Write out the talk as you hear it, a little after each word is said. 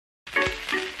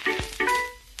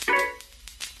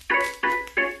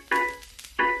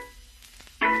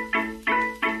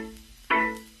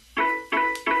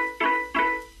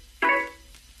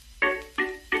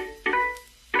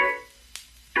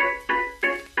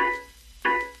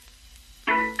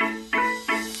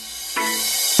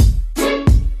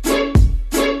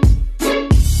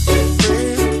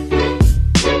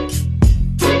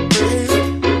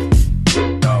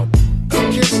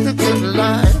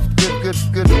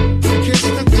Kiss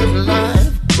the good life.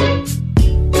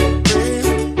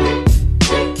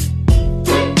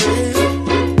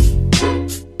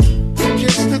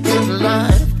 Kiss the good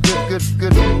life.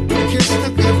 Good. Kiss the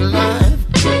good life.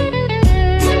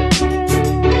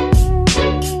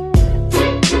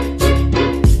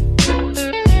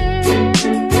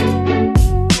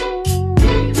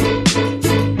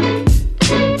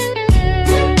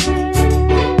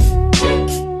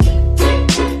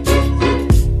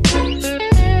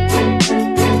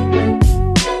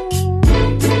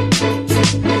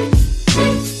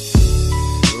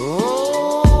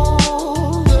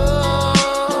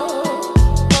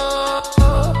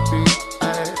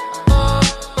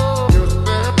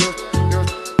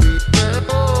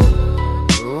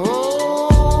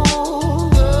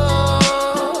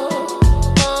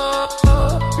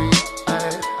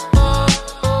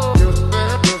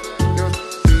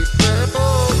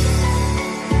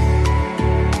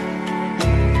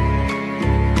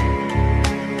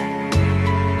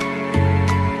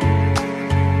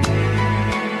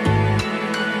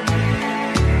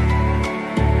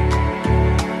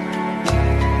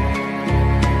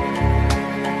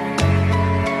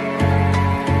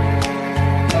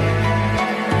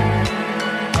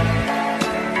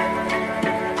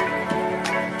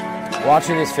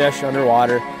 Watching these fish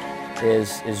underwater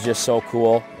is just so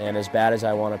cool, and as bad as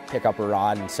I want to pick up a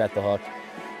rod and set the hook,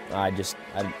 I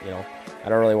don't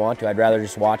really want to. I'd rather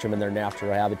just watch them in their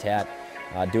natural habitat,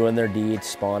 doing their deeds,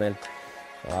 spawning.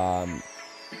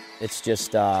 It's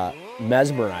just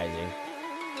mesmerizing.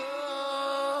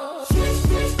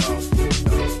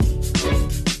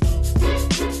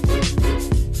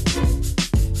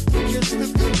 Kiss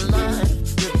the good life.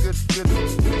 Good.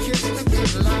 Kiss the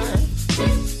good life.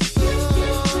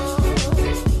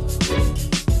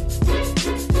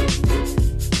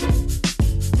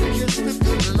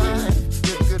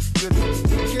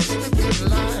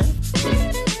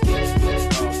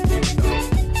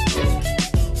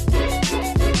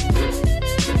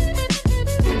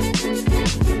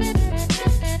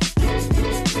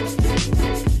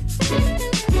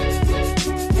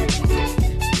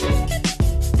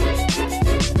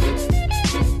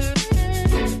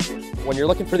 When you're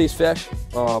looking for these fish,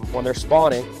 when they're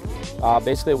spawning,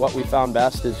 basically what we found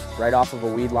best is right off of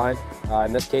a weed line.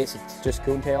 In this case, it's just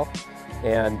coontail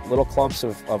and little clumps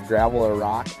of gravel or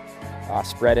rock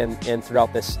spread in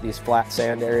throughout these flat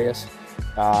sand areas.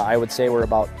 I would say we're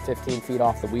about 15 feet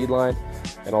off the weed line,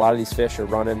 and a lot of these fish are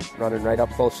running right up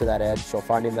close to that edge. So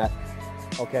finding that,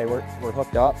 okay, we're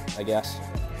hooked up, I guess.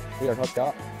 We are hooked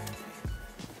up.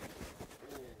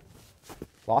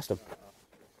 Lost him.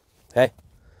 Hey.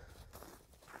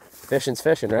 Fishing's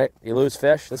fishing, right? You lose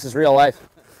fish. This is real life.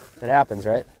 It happens,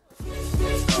 right? Kiss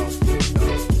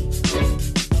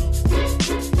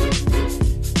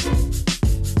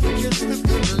the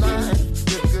good life.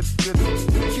 Good. Kiss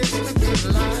the good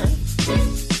life.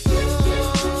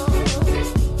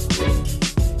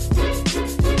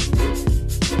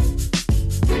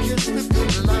 Kiss the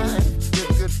good life.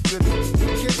 Good.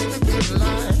 Kiss the good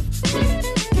life.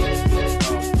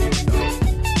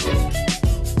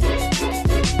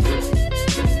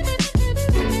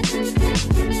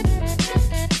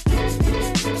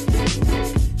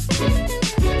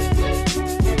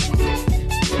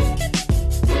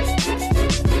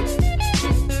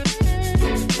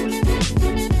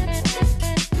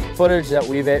 Footage that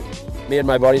me and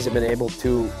my buddies have been able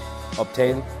to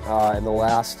obtain in the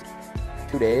last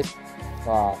 2 days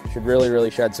should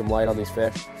really shed some light on these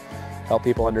fish, help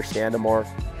people understand them more,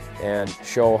 and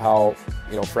show how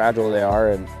fragile they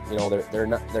are, and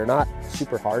they're not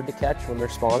super hard to catch when they're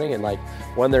spawning. And like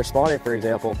when they're spawning, for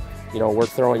example, we're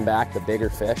throwing back the bigger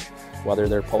fish, whether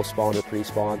they're post-spawn or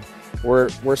pre-spawn.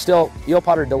 We're still,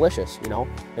 eelpout are delicious,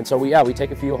 and so we take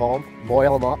a few home,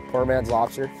 boil them up, poor man's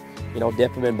lobster,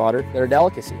 dip them in butter. They're a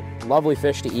delicacy, lovely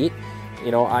fish to eat.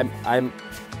 I'm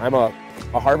a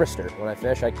harvester. When I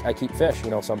fish, I keep fish,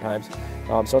 sometimes.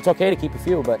 So it's okay to keep a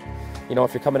few, but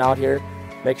if you're coming out here,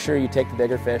 make sure you take the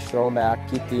bigger fish, throw them back,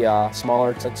 keep the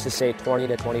smaller, let's just say 20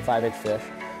 to 25 inch fish.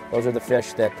 Those are the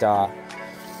fish that,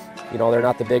 they're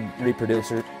not the big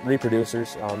reproducers.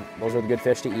 Those are the good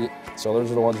fish to eat. So those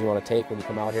are the ones you want to take when you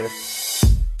come out here.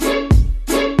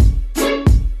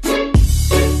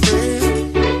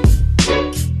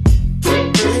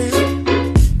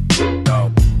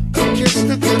 Kiss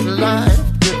the good life.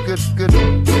 Good.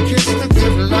 Kiss the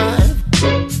good life.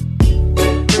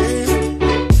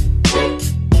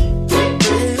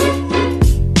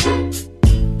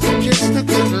 Kiss the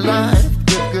good life.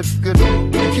 Good.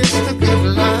 Kiss the good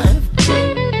life.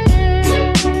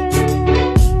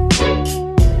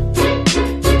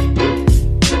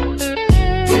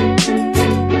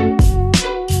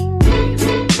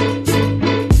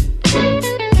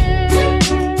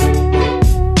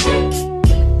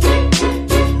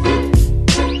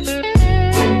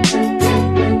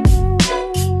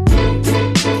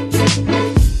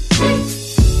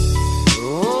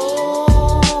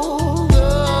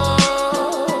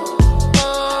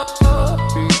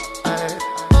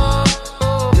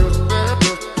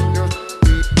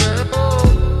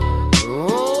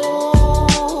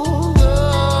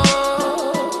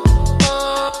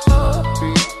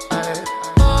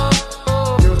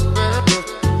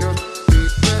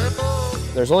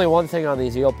 There's only one thing on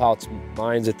these eel pouts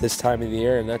minds at this time of the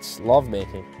year, and that's love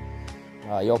making.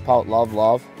 Eel pout, love,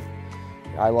 love.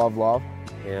 I love love,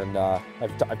 and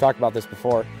I've talked about this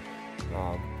before.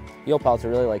 Eel pouts are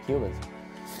really like humans.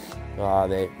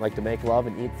 They like to make love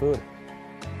and eat food.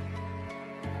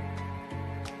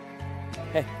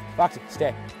 Hey, Foxy,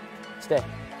 stay, stay.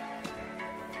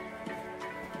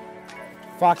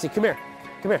 Foxy, come here,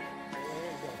 come here.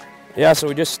 Yeah, so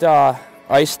we just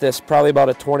iced this, probably about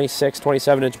a 26,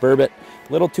 27 inch burbot.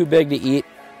 A little too big to eat.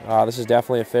 This is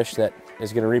definitely a fish that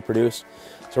is going to reproduce.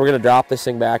 So we're going to drop this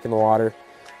thing back in the water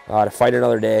to fight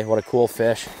another day. What a cool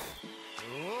fish.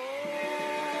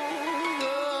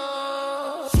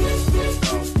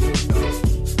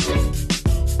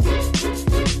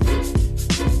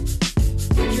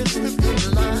 Kiss the good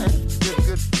life, good,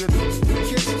 good, good.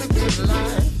 Kiss the good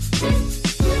life.